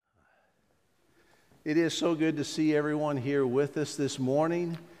It is so good to see everyone here with us this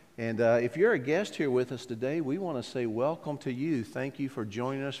morning. And if you're a guest here with us today, we want to say welcome to you. Thank you for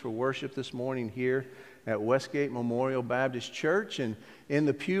joining us for worship this morning here at Westgate Memorial Baptist Church. And in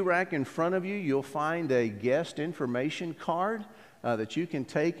the pew rack in front of you, you'll find a guest information card that you can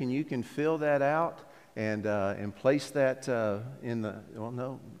take, and you can fill that out and place that in the, well,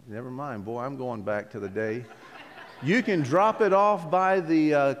 no, never mind. Boy, I'm going back to the day. You can drop it off by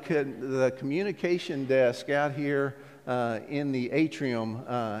the communication desk out here in the atrium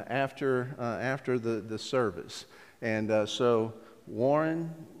after the service. And so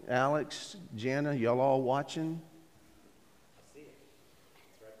Warren, Alex, Jana, y'all all watching? I see it.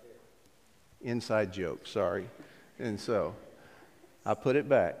 It's right there. Inside joke, sorry. And so I put it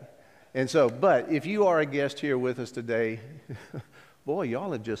back. And so, but if you are a guest here with us today, boy,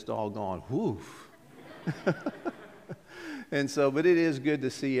 y'all have just all gone, woof. And so, but it is good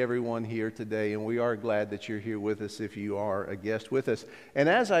to see everyone here today, and we are glad that you're here with us if you are a guest with us. And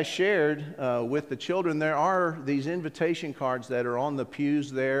as I shared with the children, there are these invitation cards that are on the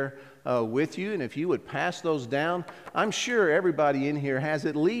pews there with you, and if you would pass those down, I'm sure everybody in here has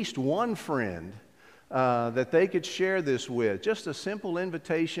at least one friend that they could share this with. Just a simple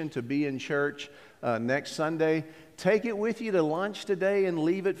invitation to be in church next Sunday. Take it with you to lunch today and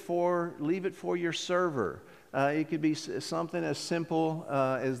leave it for your server. It could be something as simple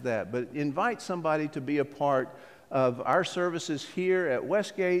as that. But invite somebody to be a part of our services here at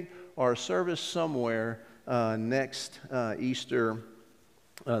Westgate or a service somewhere next Easter,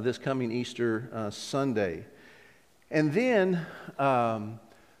 this coming Easter Sunday. And then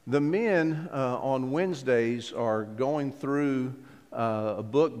the men on Wednesdays are going through a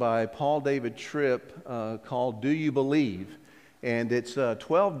book by Paul David Tripp called Do You Believe? And it's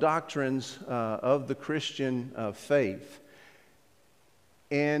 12 doctrines of the Christian faith.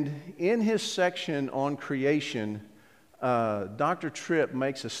 And in his section on creation, Dr. Tripp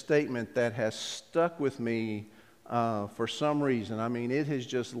makes a statement that has stuck with me for some reason. I mean, it has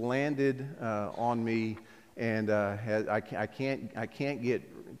just landed on me, and I can't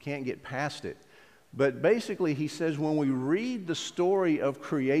get past it. But basically, he says when we read the story of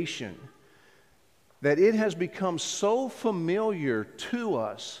creation, that it has become so familiar to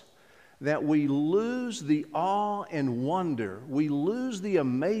us that we lose the awe and wonder, we lose the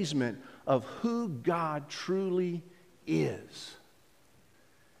amazement of who God truly is.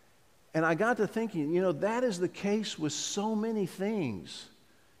 And I got to thinking, you know, that is the case with so many things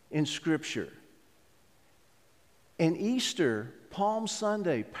in Scripture. And Easter, Palm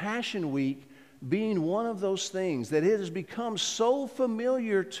Sunday, Passion Week being one of those things that it has become so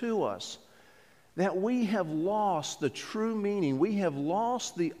familiar to us that we have lost the true meaning. We have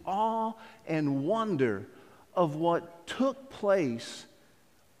lost the awe and wonder of what took place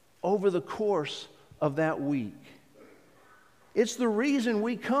over the course of that week. It's the reason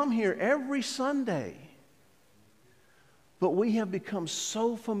we come here every Sunday. But we have become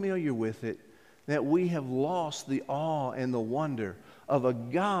so familiar with it that we have lost the awe and the wonder of a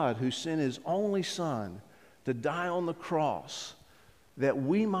God who sent His only Son to die on the cross that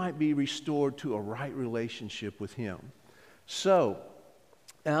we might be restored to a right relationship with Him. So,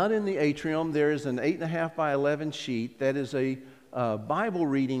 out in the atrium, there is an 8.5 by 11 sheet that is a Bible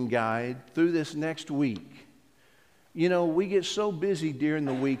reading guide through this next week. You know, we get so busy during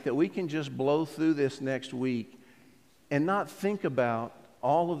the week that we can just blow through this next week and not think about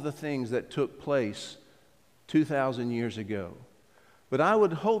all of the things that took place 2,000 years ago. But I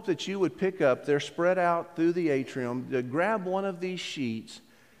would hope that you would pick up, they're spread out through the atrium, to grab one of these sheets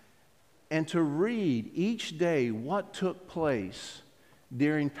and to read each day what took place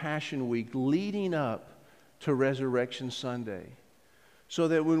during Passion Week leading up to Resurrection Sunday. So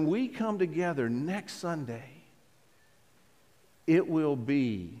that when we come together next Sunday, it will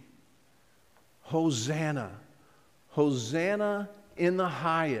be Hosanna, Hosanna in the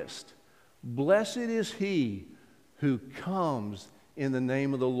highest. Blessed is he who comes in the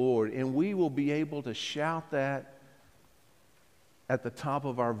name of the Lord. And we will be able to shout that at the top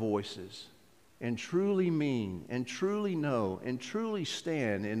of our voices and truly mean and truly know and truly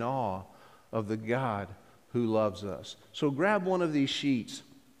stand in awe of the God who loves us. So grab one of these sheets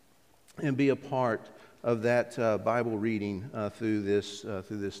and be a part of that Bible reading through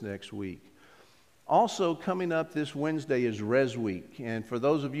this next week. Also, coming up this Wednesday is Res Week. And for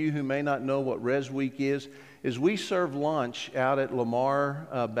those of you who may not know what Res Week is we serve lunch out at Lamar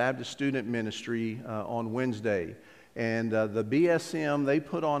Baptist Student Ministry on Wednesday. And the BSM, they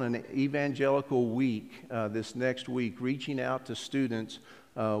put on an evangelical week this next week, reaching out to students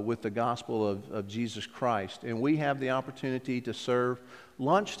with the gospel of Jesus Christ. And we have the opportunity to serve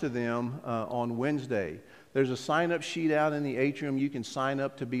lunch to them on Wednesday. There's a sign-up sheet out in the atrium. You can sign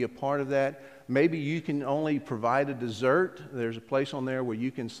up to be a part of that. Maybe you can only provide a dessert. There's a place on there where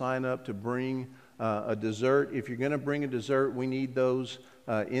you can sign up to bring a dessert. If you're going to bring a dessert, we need those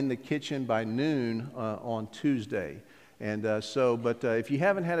in the kitchen by noon on Tuesday. And but if you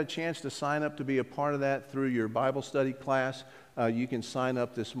haven't had a chance to sign up to be a part of that through your Bible study class, you can sign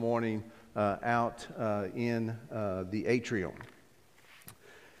up this morning out in the atrium.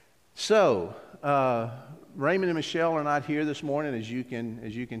 So, Raymond and Michelle are not here this morning, as you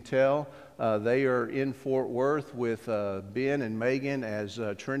can tell. They are in Fort Worth with Ben and Megan as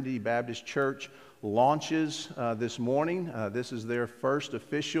Trinity Baptist Church launches this morning. This is their first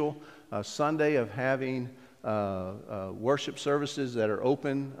official Sunday of having worship services that are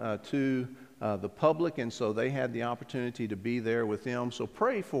open to the public, and so they had the opportunity to be there with them. So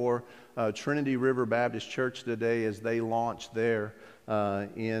pray for Trinity River Baptist Church today as they launch there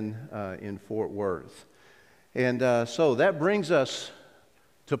in Fort Worth. And so that brings us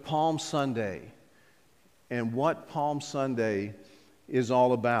to Palm Sunday and what Palm Sunday is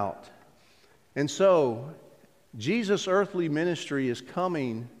all about. And so Jesus' earthly ministry is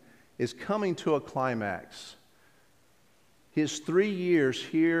coming to a climax. His 3 years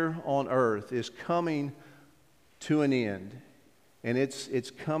here on earth is coming to an end. And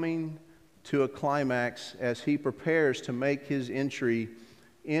it's coming to a climax as he prepares to make his entry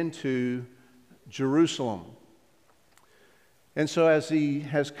into Jerusalem. And so as he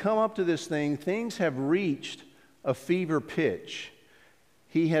has come up to this thing, things have reached a fever pitch.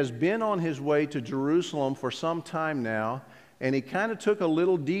 He has been on his way to Jerusalem for some time now, and he kind of took a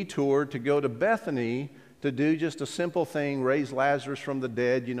little detour to go to Bethany to do just a simple thing, raise Lazarus from the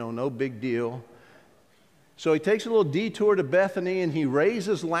dead, no big deal. So he takes a little detour to Bethany and he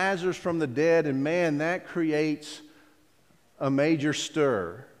raises Lazarus from the dead, and man, that creates a major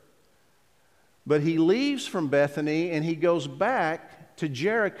stir. But he leaves from Bethany and he goes back to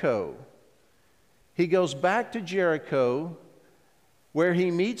Jericho. He goes back to Jericho where he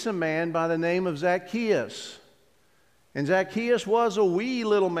meets a man by the name of Zacchaeus. And Zacchaeus was a wee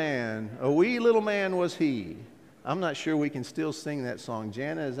little man. A wee little man was he. I'm not sure we can still sing that song.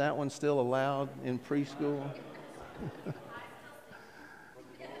 Jana, is that one still allowed in preschool?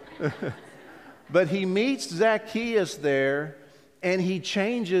 But he meets Zacchaeus there, and he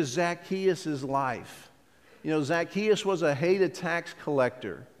changes Zacchaeus' life. Zacchaeus was a hated tax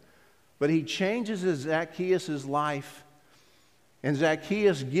collector, but he changes Zacchaeus' life, and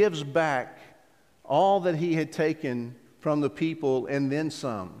Zacchaeus gives back all that he had taken from the people and then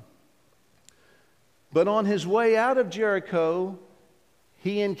some. But on his way out of Jericho,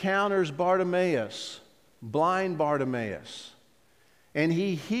 he encounters Bartimaeus, blind Bartimaeus, and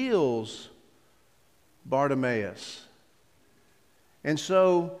he heals Bartimaeus. And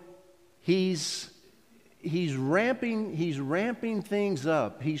so he's ramping things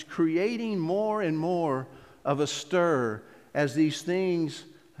up. He's creating more and more of a stir as these things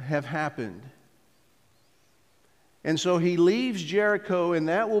have happened. And so he leaves Jericho, and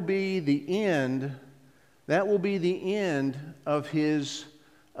that will be the end. That will be the end of his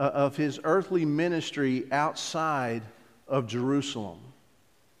earthly ministry outside of Jerusalem.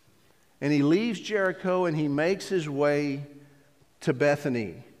 And he leaves Jericho and he makes his way to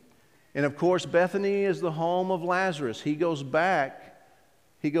Bethany. And of course, Bethany is the home of Lazarus. He goes back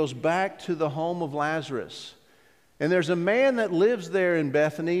to the home of Lazarus. And there's a man that lives there in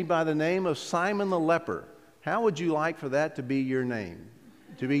Bethany by the name of Simon the leper. How would you like for that to be your name?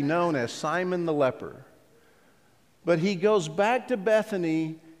 To be known as Simon the leper. But he goes back to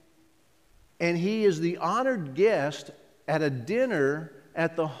Bethany, and he is the honored guest at a dinner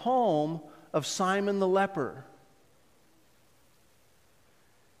at the home of Simon the leper.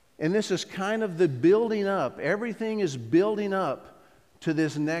 And this is kind of the building up. Everything is building up to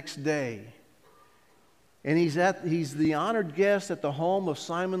this next day. And he's the honored guest at the home of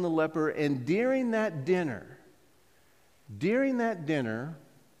Simon the leper, and during that dinner,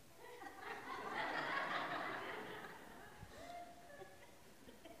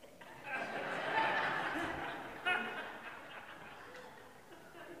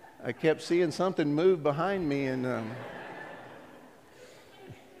 I kept seeing something move behind me, and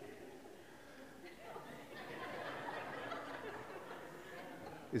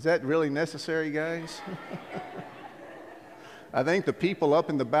is that really necessary, guys? I think the people up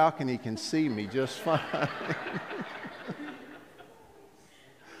in the balcony can see me just fine.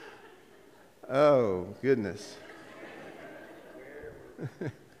 Oh, goodness.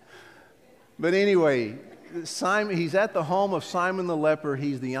 But anyway, he's at the home of Simon the leper.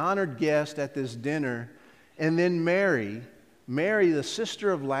 He's the honored guest at this dinner. And then Mary Mary, the sister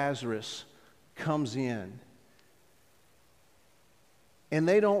of Lazarus, comes in. And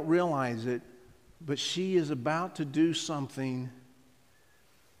they don't realize it, but she is about to do something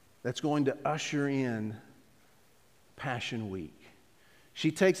that's going to usher in Passion Week.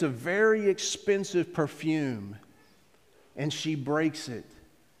 She takes a very expensive perfume and she breaks it.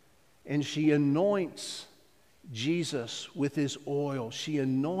 And she anoints Jesus with his oil. She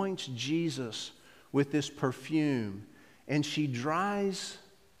anoints Jesus with this perfume. And she dries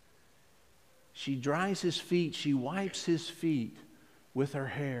his feet. She wipes his feet with her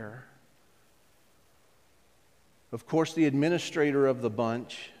hair. Of course, the administrator of the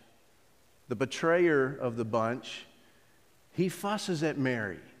bunch, the betrayer of the bunch, he fusses at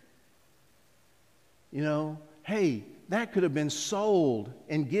Mary. You know, hey, that could have been sold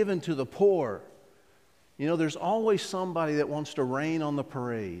and given to the poor. You know, there's always somebody that wants to rain on the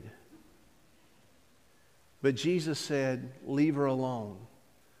parade. But Jesus said, leave her alone.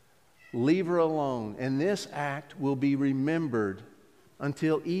 Leave her alone. And this act will be remembered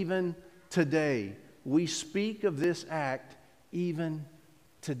until even today. We speak of this act even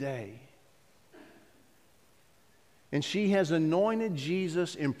today. And she has anointed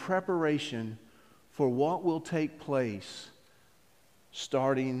Jesus in preparation for what will take place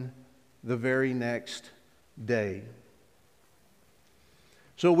starting the very next day.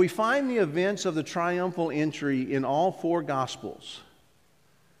 So we find the events of the triumphal entry in all four Gospels.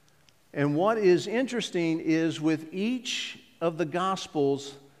 And what is interesting is with each of the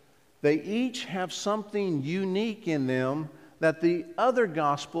Gospels, they each have something unique in them that the other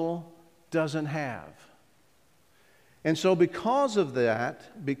Gospel doesn't have. And so because of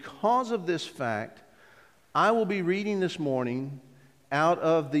that, because of this fact, I will be reading this morning out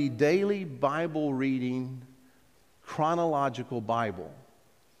of the Daily Bible Reading Chronological Bible.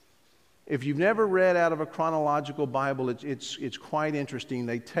 If you've never read out of a chronological Bible, it's quite interesting.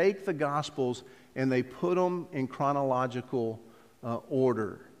 They take the Gospels and they put them in chronological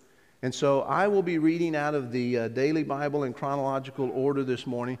order. And so I will be reading out of the Daily Bible in chronological order this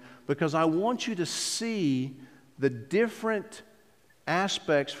morning because I want you to see the different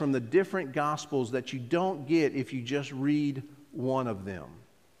aspects from the different Gospels that you don't get if you just read one of them.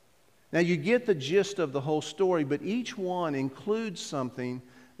 Now you get the gist of the whole story, but each one includes something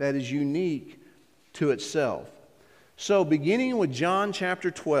that is unique to itself. So beginning with John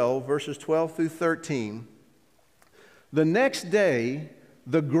chapter 12, verses 12 through 13, the next day,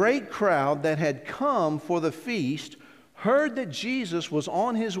 the great crowd that had come for the feast heard that Jesus was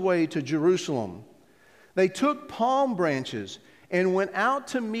on his way to Jerusalem. They took palm branches and went out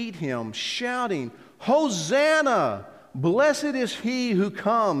to meet him, shouting, "Hosanna! Blessed is he who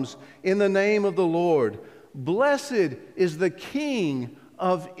comes in the name of the Lord. Blessed is the King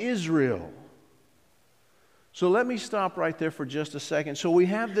of Israel." So let me stop right there for just a second. So we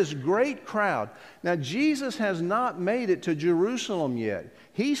have this great crowd. Now Jesus has not made it to Jerusalem yet.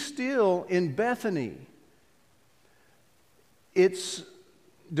 He's still in Bethany. It's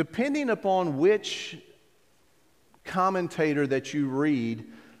depending upon which commentator that you read,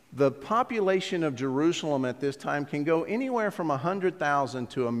 the population of Jerusalem at this time can go anywhere from 100,000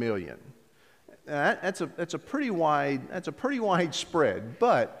 to 1 million. That's a pretty wide spread,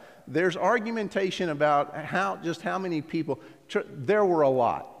 but there's argumentation about how many people. There were a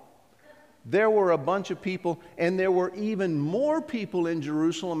lot. There were a bunch of people, and there were even more people in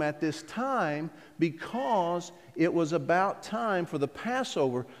Jerusalem at this time because it was about time for the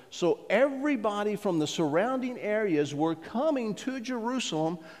Passover. So everybody from the surrounding areas were coming to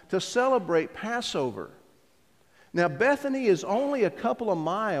Jerusalem to celebrate Passover. Now, Bethany is only a couple of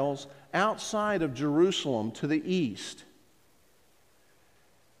miles outside of Jerusalem to the east.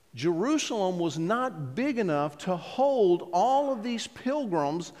 Jerusalem was not big enough to hold all of these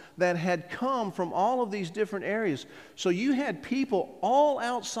pilgrims that had come from all of these different areas. So you had people all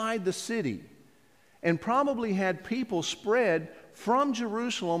outside the city and probably had people spread from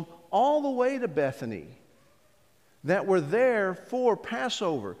Jerusalem all the way to Bethany that were there for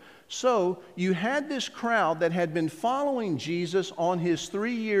Passover. So you had this crowd that had been following Jesus on his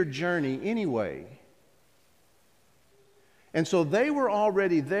 3-year journey anyway. And so they were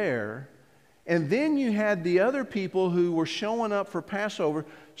already there. And then you had the other people who were showing up for Passover.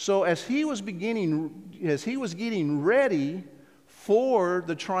 So as he was getting ready for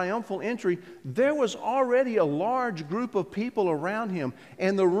the triumphal entry, there was already a large group of people around him.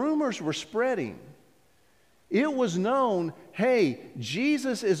 And the rumors were spreading. It was known, hey,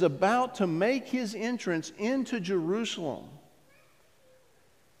 Jesus is about to make his entrance into Jerusalem.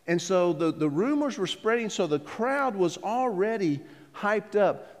 And so the rumors were spreading, so the crowd was already hyped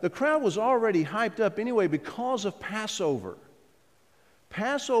up. The crowd was already hyped up anyway because of Passover.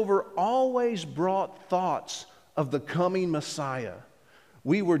 Passover always brought thoughts of the coming Messiah.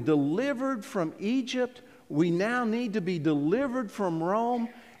 We were delivered from Egypt. We now need to be delivered from Rome.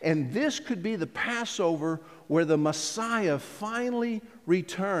 And this could be the Passover where the Messiah finally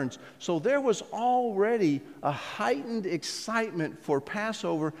returns. So there was already a heightened excitement for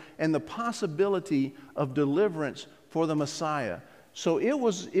Passover and the possibility of deliverance for the Messiah. So it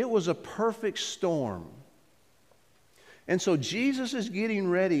was a perfect storm. And so Jesus is getting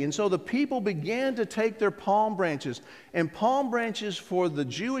ready. And so the people began to take their palm branches. And palm branches for the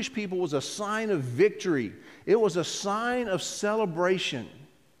Jewish people was a sign of victory. It was a sign of celebration.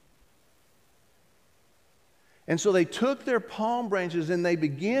 And so they took their palm branches and they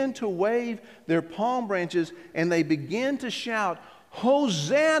began to wave their palm branches and they began to shout,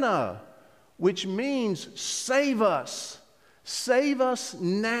 Hosanna, which means save us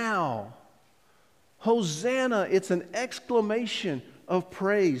now. Hosanna, it's an exclamation of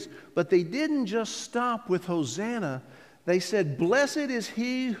praise. But they didn't just stop with Hosanna. They said, blessed is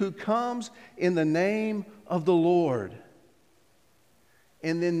he who comes in the name of the Lord.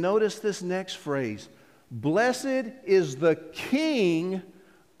 And then notice this next phrase, blessed is the King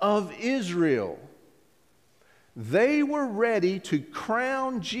of Israel. They were ready to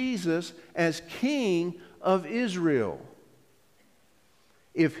crown Jesus as King of Israel.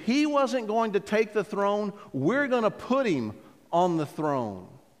 If he wasn't going to take the throne, we're going to put him on the throne.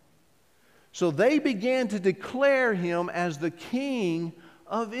 So they began to declare him as the King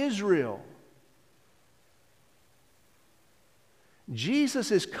of Israel.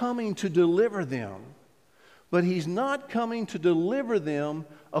 Jesus is coming to deliver them, but he's not coming to deliver them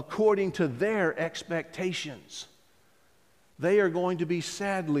according to their expectations. They are going to be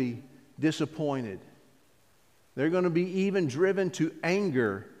sadly disappointed. They're going to be even driven to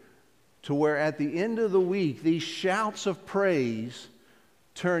anger, to where at the end of the week, these shouts of praise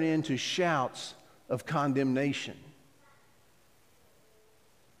turn into shouts of condemnation.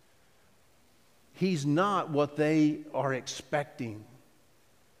 He's not what they are expecting.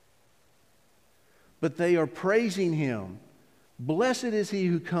 But they are praising him. Blessed is he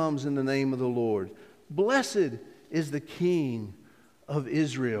who comes in the name of the Lord. Blessed is the King of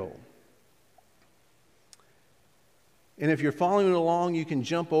Israel. And if you're following along, you can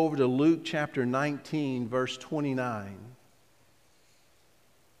jump over to Luke chapter 19, verse 29.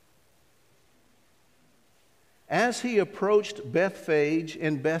 As he approached Bethphage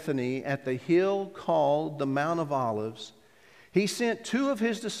and Bethany at the hill called the Mount of Olives, he sent two of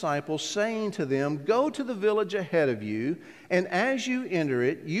his disciples, saying to them, go to the village ahead of you, and as you enter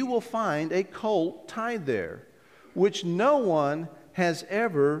it, you will find a colt tied there, which no one has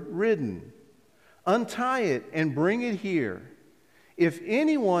ever ridden. Untie it and bring it here. If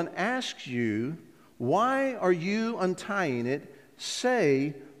anyone asks you, why are you untying it?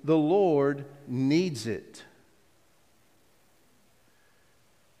 Say, the Lord needs it.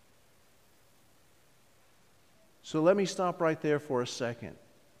 So let me stop right there for a second.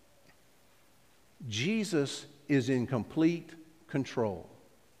 Jesus is in complete control.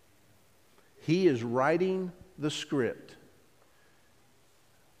 He is writing the script.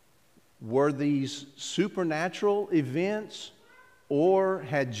 Were these supernatural events, or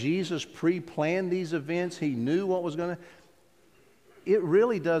had Jesus pre-planned these events? He knew what was going to... It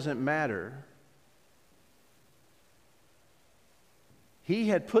really doesn't matter. He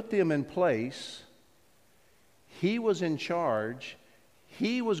had put them in place. He was in charge.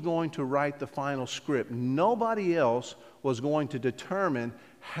 He was going to write the final script. Nobody else was going to determine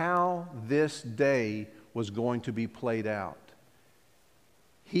how this day was going to be played out.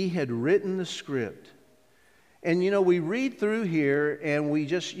 He had written the script. And we read through here and we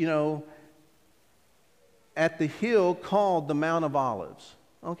just, at the hill called the Mount of Olives.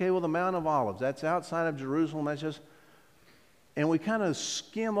 Okay, well, the Mount of Olives, that's outside of Jerusalem. And we kind of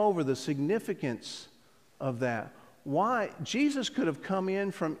skim over the significance of that. Why? Jesus could have come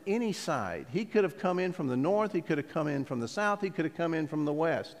in from any side. He could have come in from the north. He could have come in from the south. He could have come in from the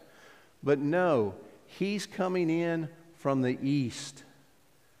west. But no, he's coming in from the east.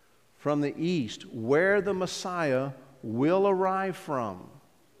 From the east, where the Messiah will arrive from.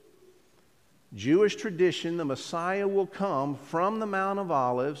 Jewish tradition, the Messiah will come from the Mount of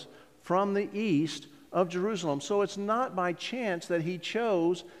Olives, from the east of Jerusalem. So it's not by chance that he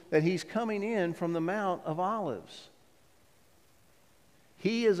chose that he's coming in from the Mount of Olives.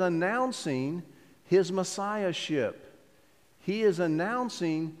 He is announcing his messiahship. He is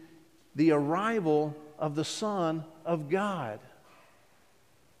announcing the arrival of the Son of God.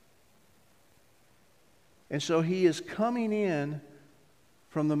 And so he is coming in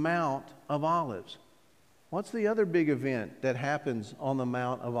from the Mount of Olives. What's the other big event that happens on the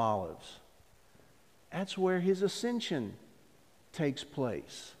Mount of Olives? That's where his ascension takes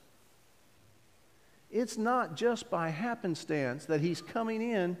place. It's not just by happenstance that he's coming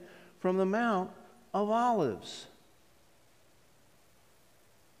in from the Mount of Olives.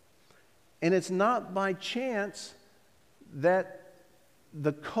 And it's not by chance that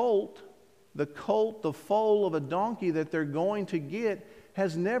the foal of a donkey that they're going to get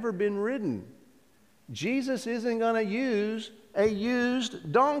has never been ridden. Jesus isn't going to use a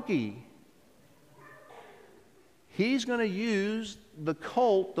used donkey. He's going to use the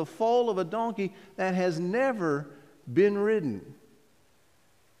foal of a donkey that has never been ridden.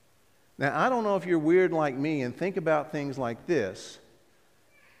 Now, I don't know if you're weird like me and think about things like this,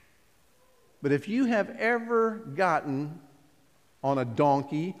 but if you have ever gotten on a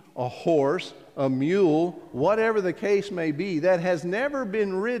donkey, a horse, a mule, whatever the case may be, that has never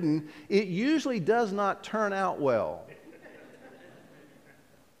been ridden, it usually does not turn out well.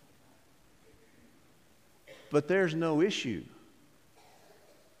 But there's no issue.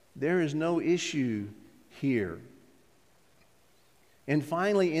 There is no issue here. And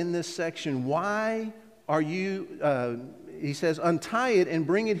finally, in this section, why are you, he says, untie it and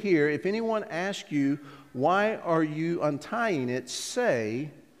bring it here. If anyone asks you, why are you untying it? Say,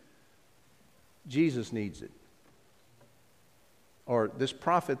 Jesus needs it. Or this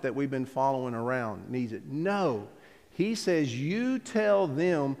prophet that we've been following around needs it. No. He says, you tell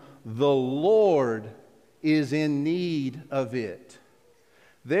them the Lord is in need of it.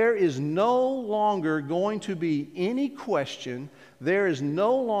 There is no longer going to be any question. There is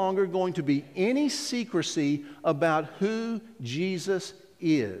no longer going to be any secrecy about who Jesus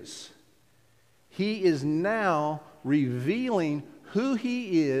is. He is now revealing who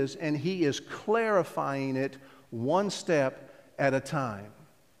he is, and he is clarifying it one step at a time.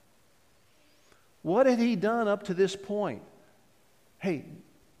 What had he done up to this point? Hey,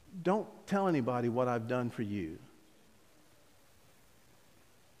 don't tell anybody what I've done for you.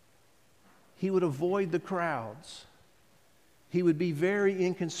 He would avoid the crowds. He would be very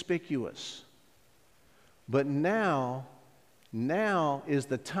inconspicuous. But now is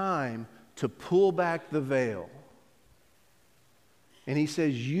the time to pull back the veil. And he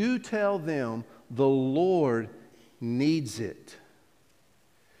says, you tell them the Lord needs it.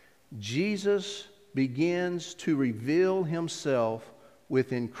 Jesus begins to reveal himself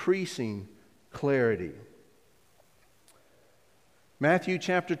with increasing clarity. Matthew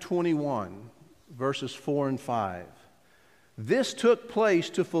chapter 21, verses 4 and 5. This took place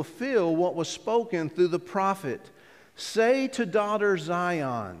to fulfill what was spoken through the prophet. Say to daughter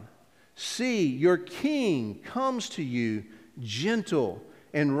Zion, see, your king comes to you, gentle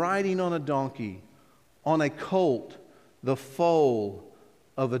and riding on a donkey, on a colt, the foal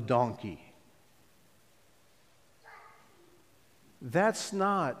of a donkey. That's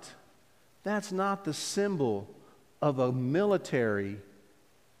not the symbol of a military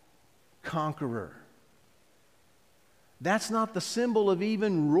conqueror. That's not the symbol of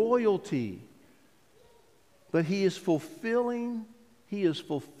even royalty. But he is fulfilling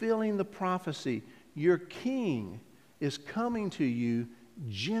the prophecy. Your king is coming to you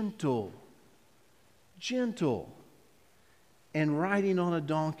gentle, and riding on a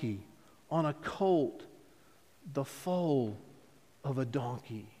donkey, on a colt, the foal of a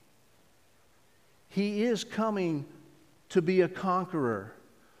donkey. He is coming to be a conqueror,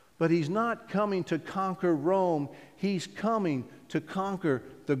 but he's not coming to conquer Rome. He's coming to conquer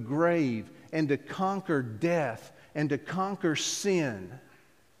the grave and to conquer death and to conquer sin.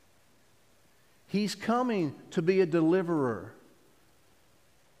 He's coming to be a deliverer,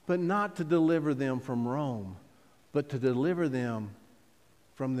 but not to deliver them from Rome, but to deliver them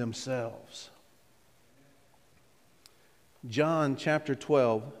from themselves. John chapter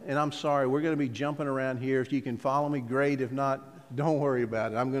 12, and I'm sorry, we're going to be jumping around here. If you can follow me, great. If not, don't worry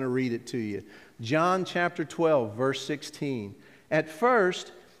about it. I'm going to read it to you. John chapter 12, verse 16. At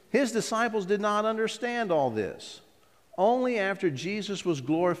first, his disciples did not understand all this. Only after Jesus was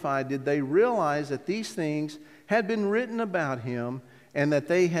glorified did they realize that these things had been written about him and that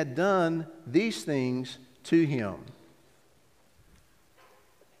they had done these things to him.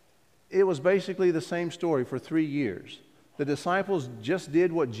 It was basically the same story for 3 years. The disciples just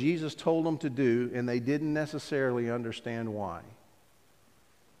did what Jesus told them to do, and they didn't necessarily understand why.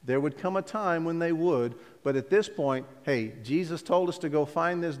 There would come a time when they would, but at this point, hey, Jesus told us to go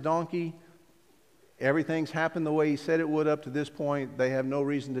find this donkey. Everything's happened the way he said it would up to this point. They have no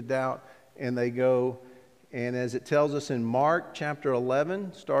reason to doubt, and they go. And as it tells us in Mark chapter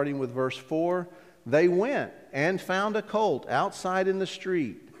 11, starting with verse 4, they went and found a colt outside in the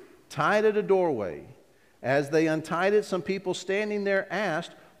street, tied at a doorway. As they untied it, some people standing there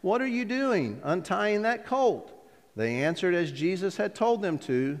asked, "What are you doing, untying that colt?" They answered as Jesus had told them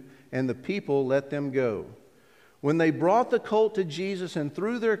to, and the people let them go. When they brought the colt to Jesus and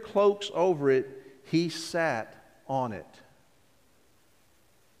threw their cloaks over it, he sat on it.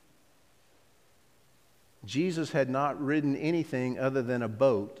 Jesus had not ridden anything other than a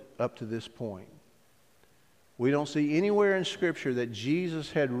boat up to this point. We don't see anywhere in Scripture that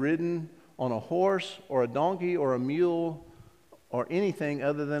Jesus had ridden on a horse or a donkey or a mule or anything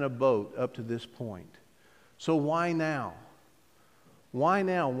other than a boat up to this point. So why now? Why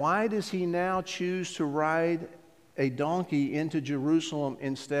now? Why does he now choose to ride a donkey into Jerusalem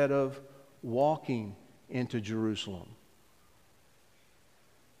instead of walking into Jerusalem?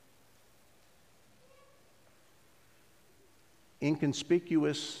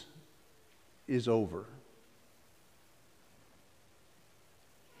 Inconspicuous is over.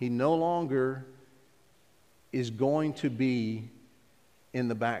 He no longer is going to be in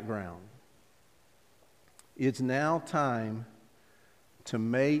the background. It's now time to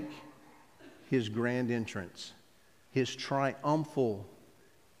make his grand entrance, his triumphal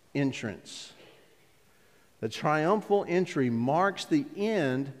entrance. The triumphal entry marks the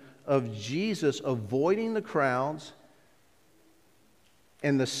end of Jesus avoiding the crowds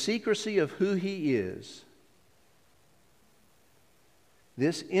and the secrecy of who he is.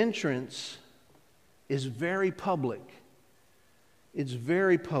 This entrance is very public. It's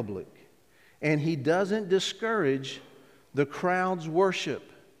very public. And he doesn't discourage the crowd's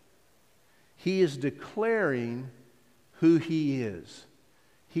worship. He is declaring who he is.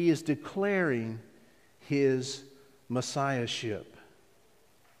 He is declaring his messiahship.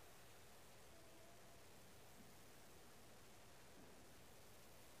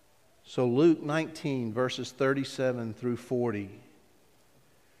 So Luke 19, verses 37 through 40.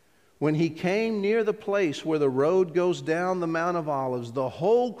 When he came near the place where the road goes down the Mount of Olives, the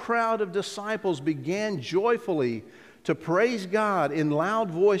whole crowd of disciples began joyfully to praise God in loud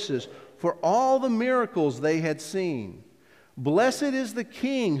voices for all the miracles they had seen. Blessed is the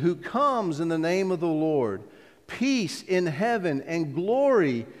King who comes in the name of the Lord. Peace in heaven and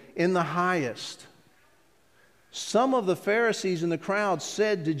glory in the highest. Some of the Pharisees in the crowd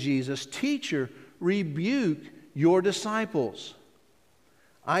said to Jesus, "Teacher, rebuke your disciples."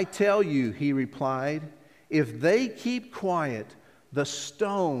 "I tell you," he replied, "if they keep quiet, the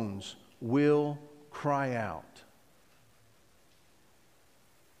stones will cry out."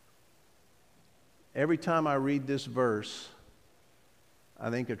 Every time I read this verse, I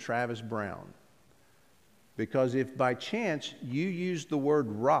think of Travis Brown. Because if by chance you used the word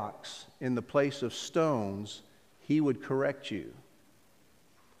rocks in the place of stones, he would correct you.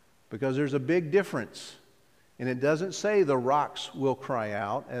 Because there's a big difference. And it doesn't say the rocks will cry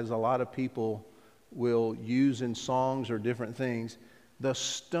out, as a lot of people will use in songs or different things. The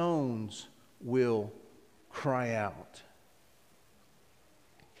stones will cry out.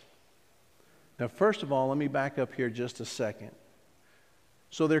 Now, first of all, let me back up here just a second.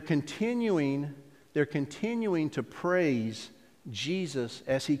 So they're continuing to praise Jesus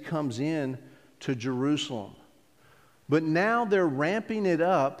as he comes in to Jerusalem. But now they're ramping it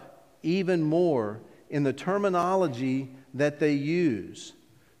up even more in the terminology that they use.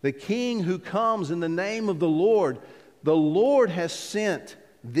 The King who comes in the name of the Lord has sent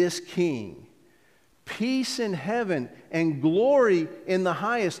this King. Peace in heaven and glory in the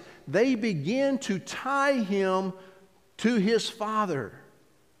highest. They begin to tie him to his Father.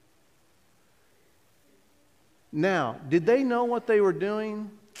 Now, did they know what they were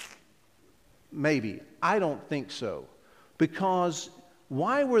doing? Maybe. I don't think so. Because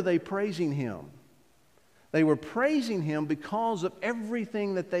why were they praising him? They were praising him because of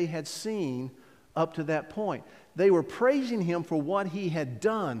everything that they had seen up to that point. They were praising him for what he had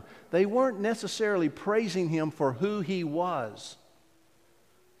done. They weren't necessarily praising him for who he was.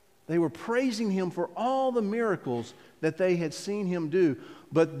 They were praising him for all the miracles that they had seen him do.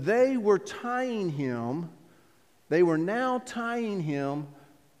 But they were now tying him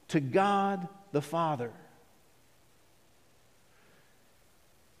to God the Father.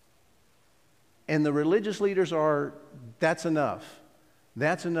 And the religious leaders that's enough.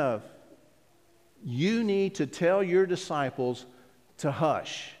 That's enough. You need to tell your disciples to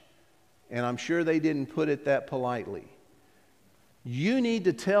hush. And I'm sure they didn't put it that politely. You need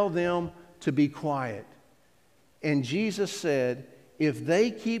to tell them to be quiet. And Jesus said, if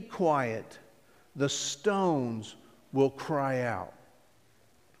they keep quiet, the stones will cry out.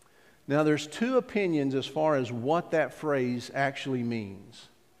 Now there's two opinions as far as what that phrase actually means.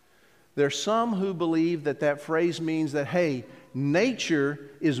 There's some who believe that that phrase means that, hey, nature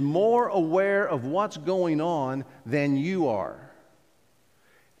is more aware of what's going on than you are.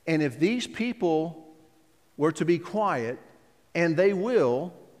 And if these people were to be quiet, and they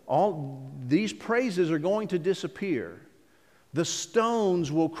will, all these praises are going to disappear. The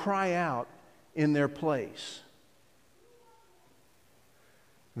stones will cry out in their place.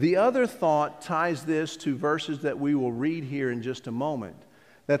 The other thought ties this to verses that we will read here in just a moment,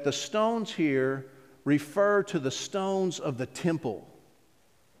 that the stones here refer to the stones of the temple.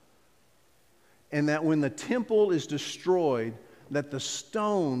 And that when the temple is destroyed, that the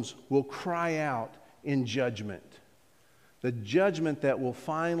stones will cry out in judgment. The judgment that will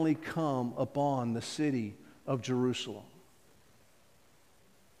finally come upon the city of Jerusalem.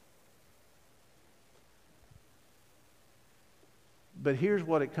 But here's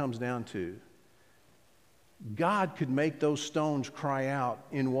what it comes down to. God could make those stones cry out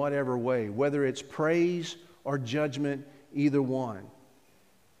in whatever way, whether it's praise or judgment, either one.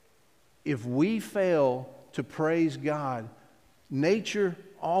 If we fail to praise God, nature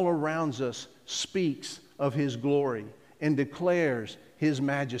all around us speaks of His glory and declares His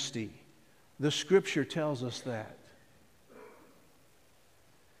majesty. The Scripture tells us that.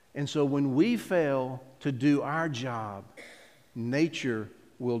 And so when we fail to do our job, nature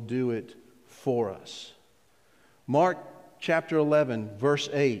will do it for us. Mark chapter 11, verse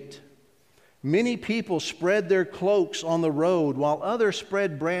 8. Many people spread their cloaks on the road, while others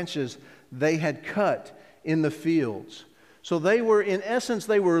spread branches they had cut in the fields. So they were, in essence,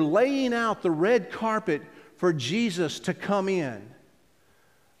 they were laying out the red carpet for Jesus to come in.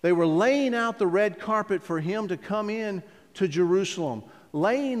 They were laying out the red carpet for Him to come in to Jerusalem.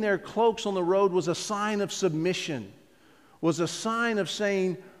 Laying their cloaks on the road was a sign of submission, was a sign of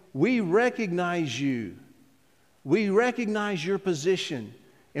saying, we recognize you. We recognize your position,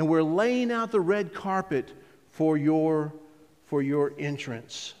 and we're laying out the red carpet for your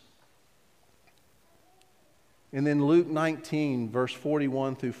entrance. And then Luke 19, verse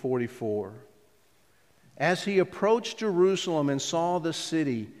 41 through 44. As He approached Jerusalem and saw the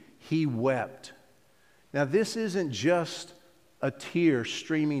city, He wept. Now this isn't just a tear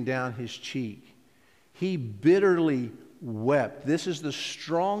streaming down His cheek. He bitterly wept. This is the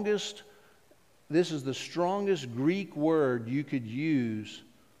strongest Greek word you could use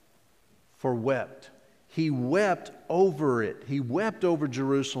for wept. He wept over it. He wept over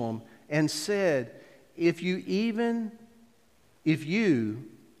Jerusalem and said, If you, even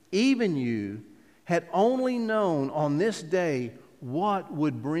you, had only known on this day what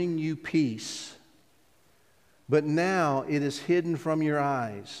would bring you peace. But now it is hidden from your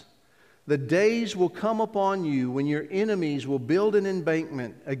eyes. The days will come upon you when your enemies will build an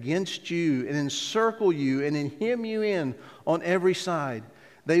embankment against you and encircle you and hem you in on every side.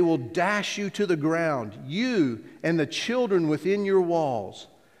 They will dash you to the ground, you and the children within your walls.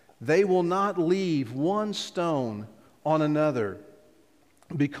 They will not leave one stone on another,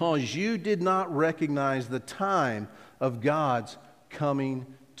 because you did not recognize the time of God's coming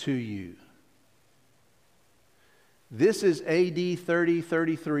to you. This is AD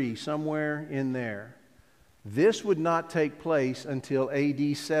 30-33, somewhere in there. This would not take place until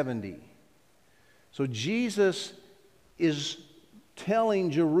AD 70. So Jesus is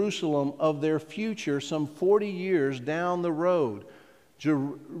telling Jerusalem of their future some 40 years down the road.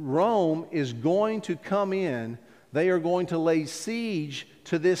 Rome is going to come in. They are going to lay siege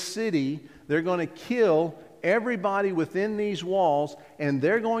to this city. They're going to kill everybody within these walls, and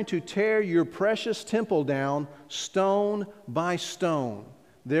they're going to tear your precious temple down stone by stone.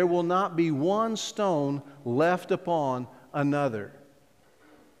 There will not be one stone left upon another.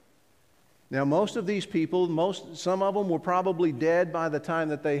 Now, most of these people, some of them were probably dead by the time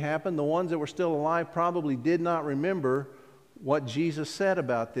that they happened. The ones that were still alive probably did not remember what Jesus said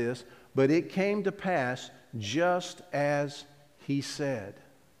about this, but it came to pass just as He said.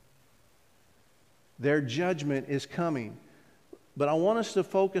 Their judgment is coming. But I want us to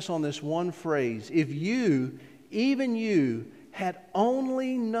focus on this one phrase. If you, even you, had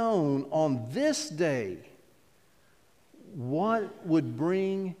only known on this day what would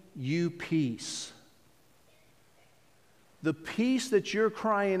bring you peace. The peace that you're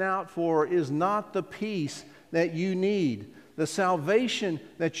crying out for is not the peace that you need. The salvation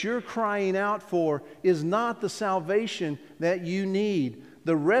that you're crying out for is not the salvation that you need.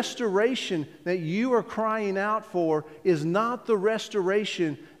 The restoration that you are crying out for is not the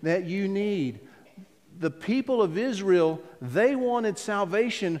restoration that you need. The people of Israel, they wanted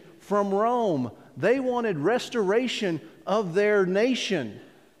salvation from Rome. They wanted restoration of their nation.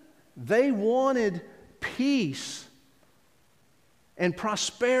 They wanted peace. and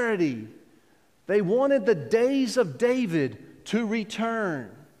prosperity. They wanted the days of David to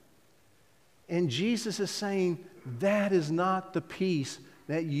return. And Jesus is saying, that is not the peace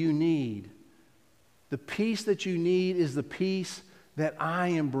that you need. The peace that you need is the peace that I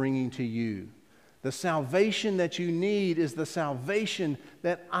am bringing to you. The salvation that you need is the salvation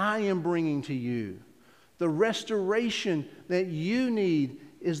that I am bringing to you. The restoration that you need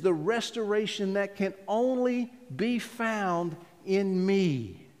is the restoration that can only be found in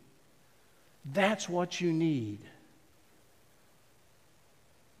me. That's what you need.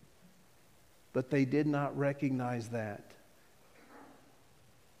 But they did not recognize that.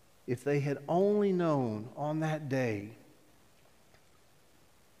 If they had only known on that day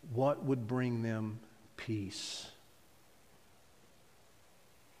what would bring them peace.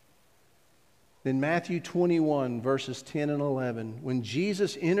 In Matthew 21, verses 10 and 11, when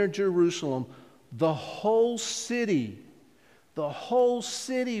Jesus entered Jerusalem, the whole city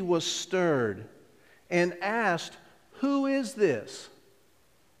was stirred and asked, "Who is this?"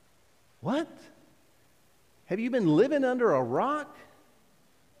 What? Have you been living under a rock?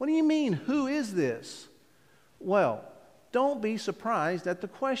 What do you mean, who is this? Well, don't be surprised at the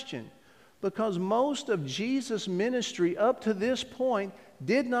question, because most of Jesus' ministry up to this point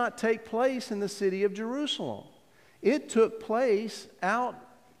did not take place in the city of Jerusalem. It took place out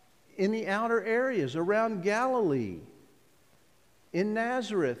in the outer areas around Galilee, in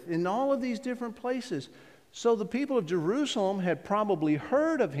Nazareth, in all of these different places. So the people of Jerusalem had probably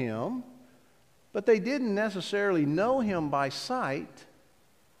heard of him, but they didn't necessarily know him by sight.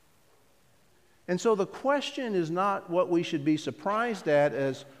 And so the question is not what we should be surprised at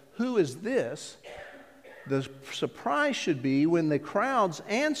as, who is this? The surprise should be when the crowds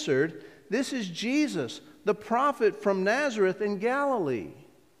answered, "This is Jesus, the prophet from Nazareth in Galilee."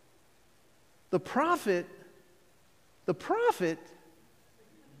 The prophet?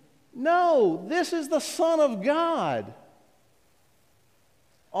 No, this is the Son of God.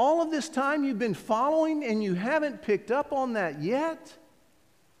 All of this time you've been following and you haven't picked up on that yet?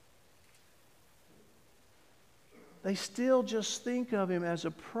 They still just think of him as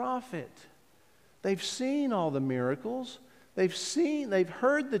a prophet. They've seen all the miracles. They've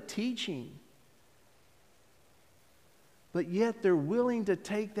heard the teaching. But yet they're willing to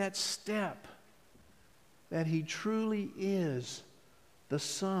take that step that he truly is the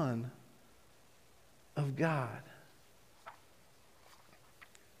Son of God.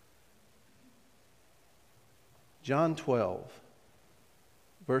 John 12,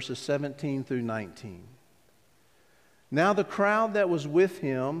 verses 17 through 19. Now the crowd that was with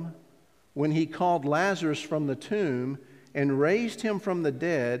him when he called Lazarus from the tomb and raised him from the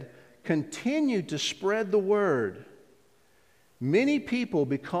dead continued to spread the word. Many people,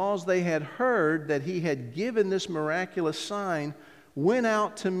 because they had heard that he had given this miraculous sign, went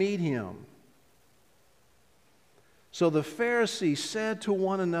out to meet him. So the Pharisees said to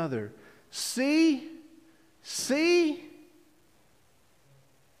one another, See,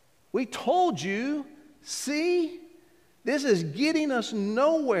 we told you, see, this is getting us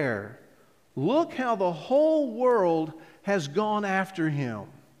nowhere. Look how the whole world has gone after him.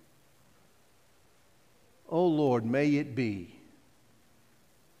 Oh Lord, may it be.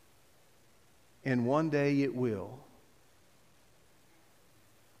 And one day it will.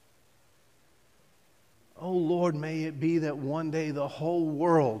 Oh Lord, may it be that one day the whole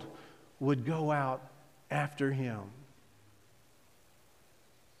world would go out after him.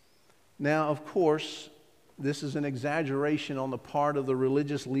 Now, of course, this is an exaggeration on the part of the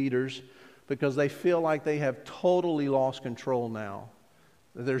religious leaders because they feel like they have totally lost control now.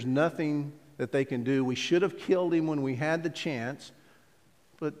 There's nothing that they can do. We should have killed him when we had the chance,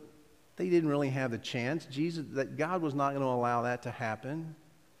 but they didn't really have the chance. That God was not going to allow that to happen.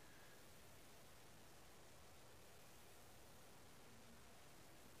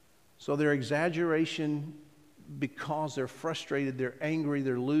 So their exaggeration, because they're frustrated, they're angry,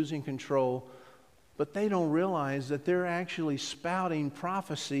 they're losing control, but they don't realize that they're actually spouting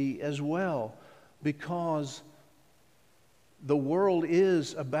prophecy as well, because the world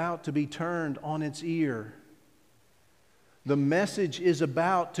is about to be turned on its ear. The message is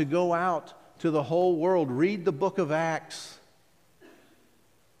about to go out to the whole world. Read the book of Acts.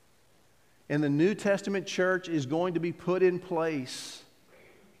 And the New Testament church is going to be put in place.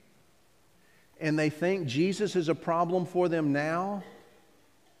 And they think Jesus is a problem for them now.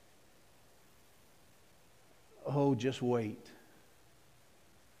 Oh, just wait.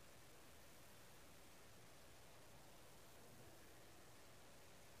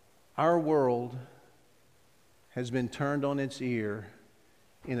 Our world has been turned on its ear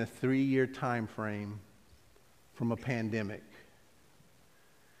in a 3-year time frame from a pandemic.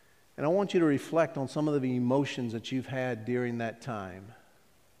 And I want you to reflect on some of the emotions that you've had during that time.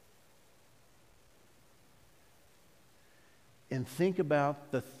 And think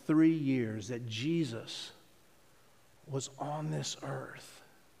about the 3 years that Jesus was on this earth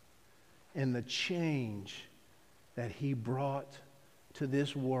and the change that he brought to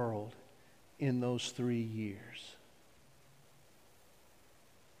this world in those 3 years.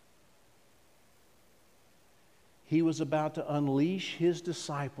 He was about to unleash his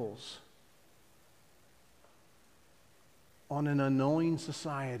disciples on an unknowing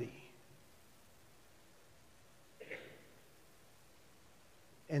society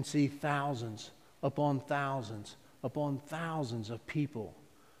and see thousands upon thousands upon thousands of people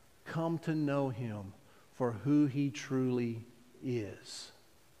come to know him for who he truly is.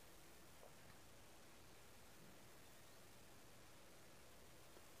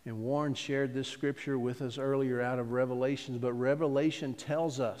 And Warren shared this scripture with us earlier out of Revelations, but Revelation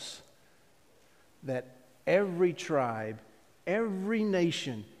tells us that every tribe, every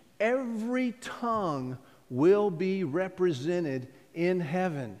nation, every tongue will be represented in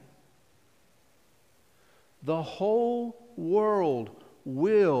heaven. The whole world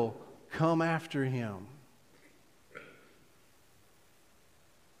will come after him.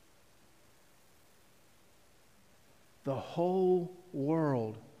 The whole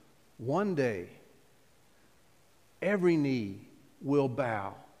world. One day, every knee will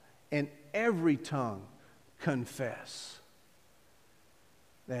bow and every tongue confess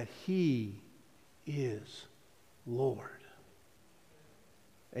that he is Lord.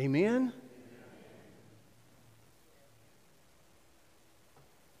 Amen?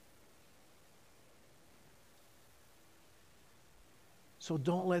 So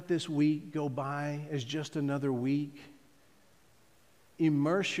don't let this week go by as just another week.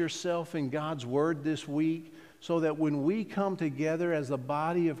 Immerse yourself in God's Word this week so that when we come together as the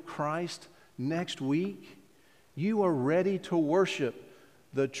body of Christ next week, you are ready to worship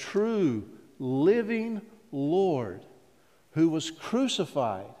the true, living Lord who was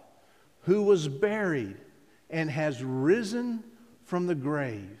crucified, who was buried, and has risen from the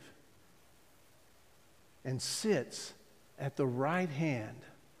grave and sits at the right hand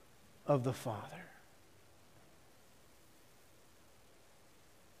of the Father.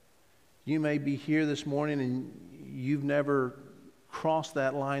 You may be here this morning and you've never crossed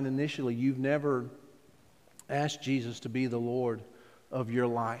that line initially. You've never asked Jesus to be the Lord of your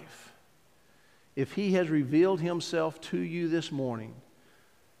life. If he has revealed himself to you this morning,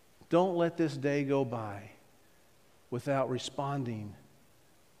 don't let this day go by without responding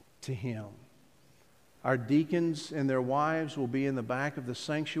to him. Our deacons and their wives will be in the back of the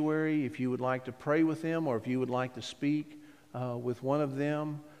sanctuary if you would like to pray with them or if you would like to speak with one of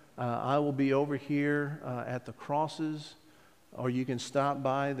them. I will be over here at the crosses, or you can stop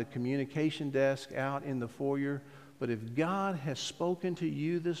by the communication desk out in the foyer. But if God has spoken to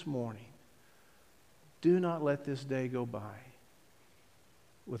you this morning, do not let this day go by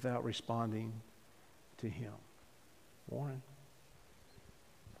without responding to him. Warren.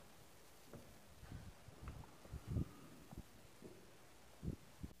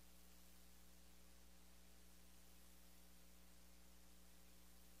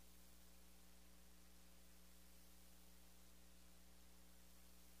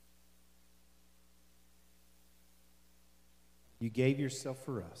 You gave yourself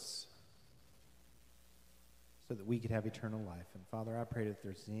for us so that we could have eternal life. And Father, I pray that if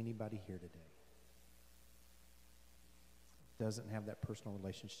there's anybody here today who doesn't have that personal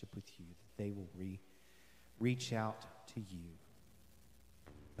relationship with you, that they will reach out to you.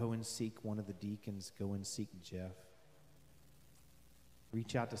 Go and seek one of the deacons. Go and seek Jeff.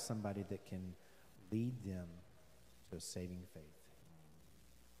 Reach out to somebody that can lead them to a saving faith.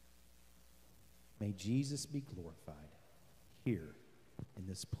 May Jesus be glorified here in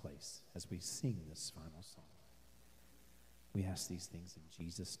this place as we sing this final song. We ask these things in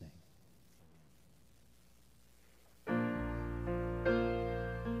Jesus' name.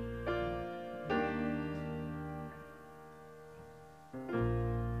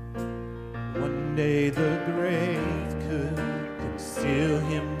 One day the grave could conceal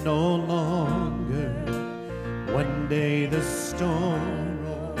him no longer. One day the storm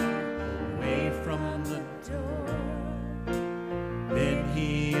rolled away from the door. Then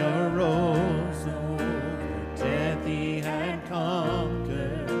he arose over death he had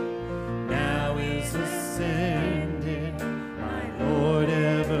conquered. Now is ascended, my Lord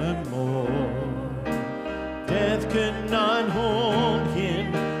evermore. Death could not hold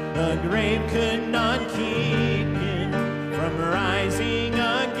him, the grave could not keep him from rising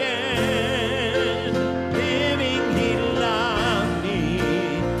again. Living he loved me,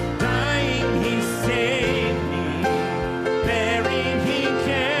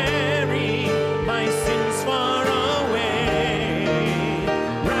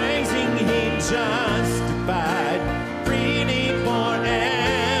 justified, freely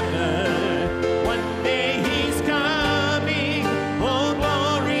forever. One day he's coming, oh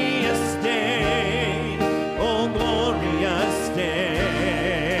glorious day, oh glorious day,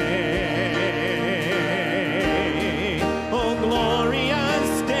 oh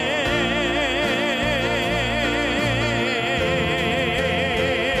glorious day.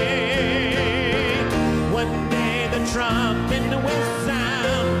 One day the trumpet will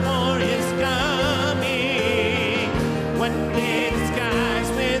sound for his coming. One day the skies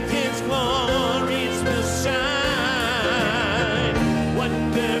with his glories will shine.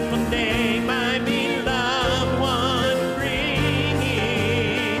 Wonderful day, my beloved one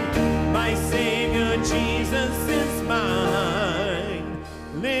bringing. My Savior Jesus is mine.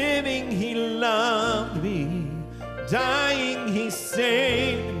 Living he loved me, dying he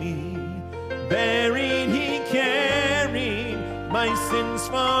saved me, buried he carried my sins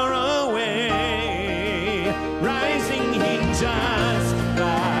far away, rising he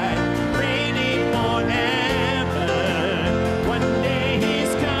justified, reigning forever. One day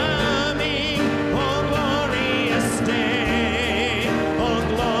he's coming, oh glorious day, oh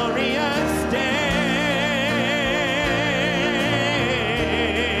glorious day,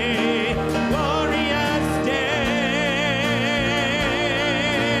 glorious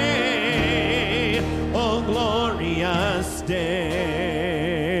day, oh glorious day.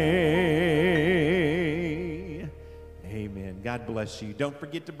 Amen. God bless you. Don't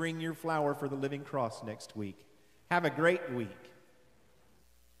forget to bring your flower for the Living Cross next week. Have a great week.